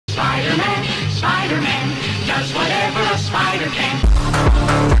Spider-Man, Spider-Man, does whatever a spider can.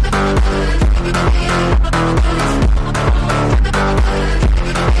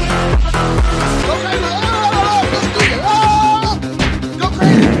 Go crazy! Oh, let's do it! Oh, go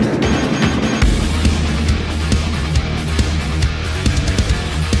crazy!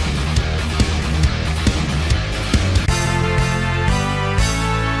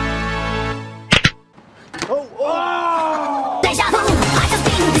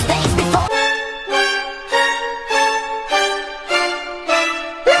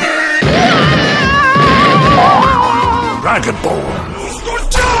 Dragon Ball.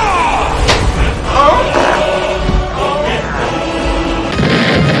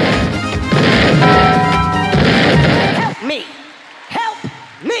 Help me! Help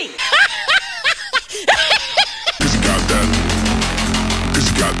me! Cause you got that. Cause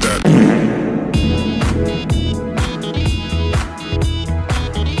you got that.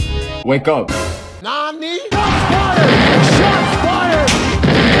 Wake up. Nani? Shots fired! Shots fired!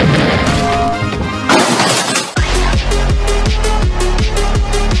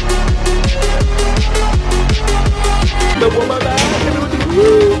 The woman back.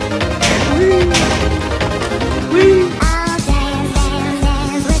 Woo! Woo! I'll dance, dance,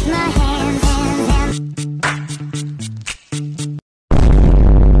 dance with my hands, hands, hands.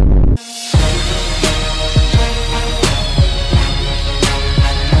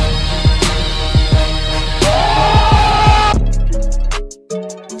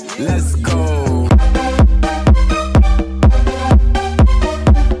 Let's go.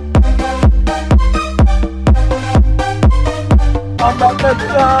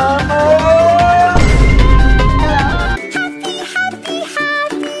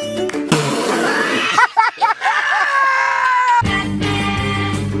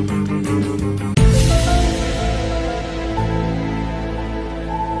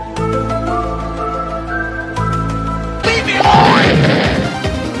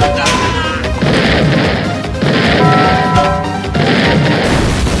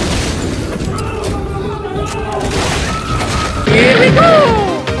 Here we go!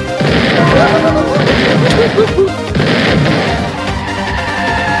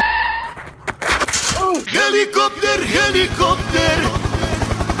 Helicopter, helicopter!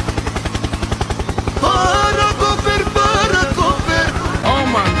 Paracofer, paracofer! Oh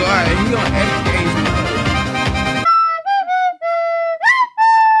my god, he on education.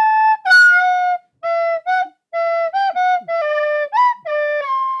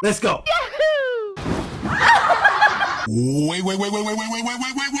 Let's go! Wait.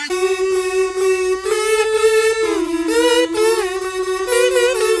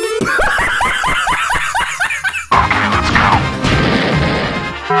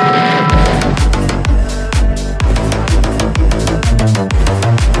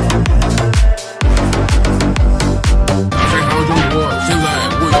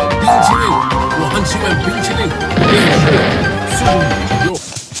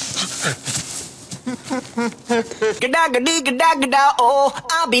 Gada gada gada gada, oh,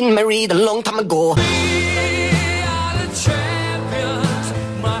 I've been married a long time ago.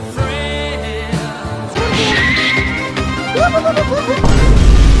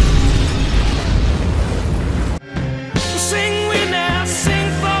 Sing we now, sing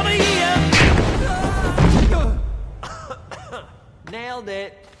for the year. Nailed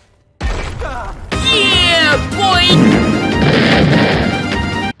it. Yeah, boy!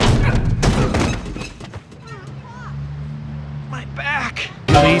 My back.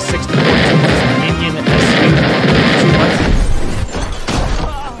 Release 64 minion SU 2 months.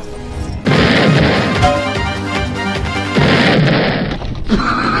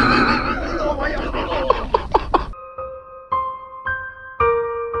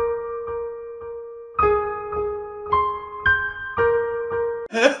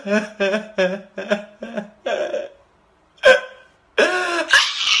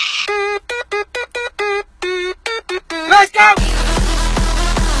 Let's go!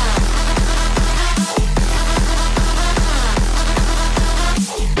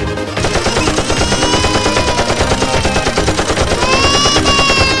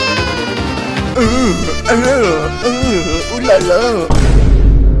 Ooh la la.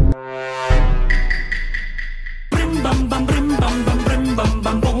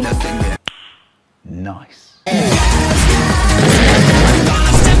 Nice.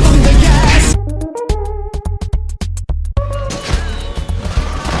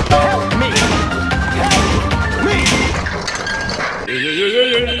 Help me!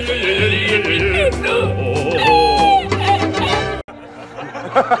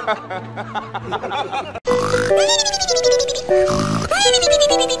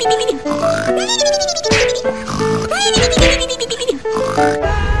 You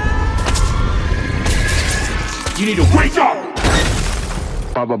need to wake up!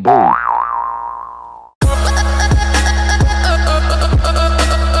 Baba boom.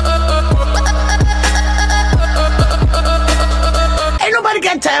 Ain't nobody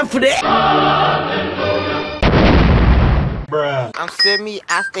got time for that. Bruh. I'm semi,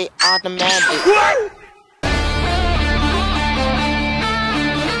 I stay automatic. What?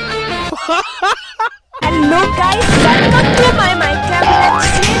 Hello guys, welcome to my Minecraft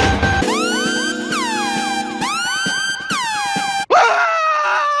stream.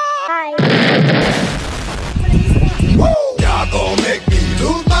 Hi. Y'all gon' make me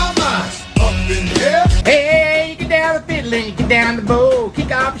lose my mind. Up in here. Hey, you get down the fiddle and you get down the bow.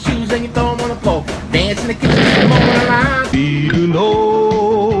 Kick off your shoes and you throw them on the floor. Dance in the kitchen, come on the line. ビル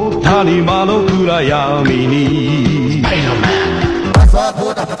の谷間の暗闇に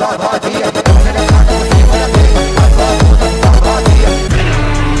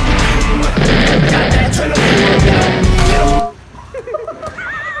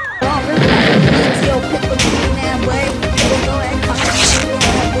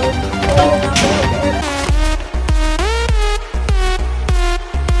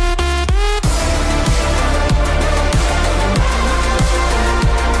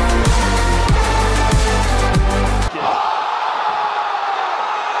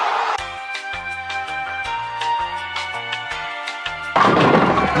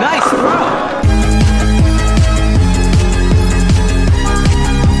Nice throw!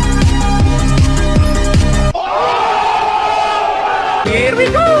 Here we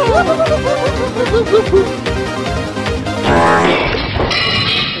go!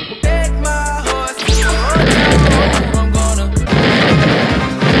 Take my horse to the rodeo. I'm gonna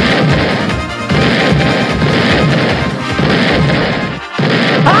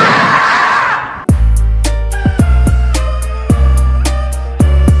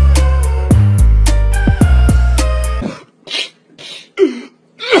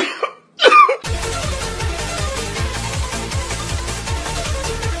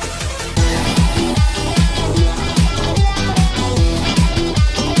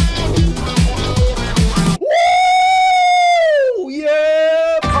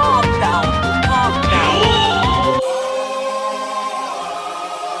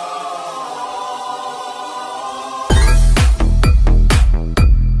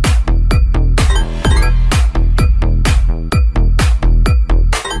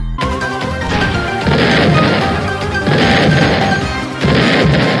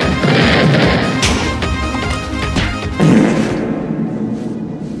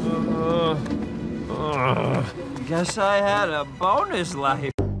Guess I had a bonus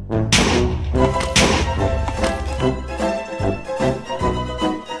life.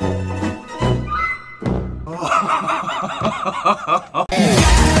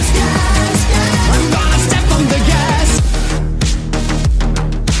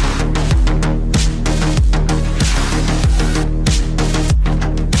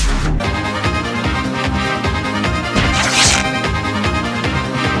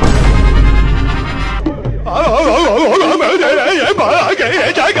 Hãy subscribe cho kênh Ghiền Mì Gõ để không bỏ lỡ những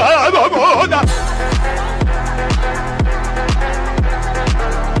video hấp dẫn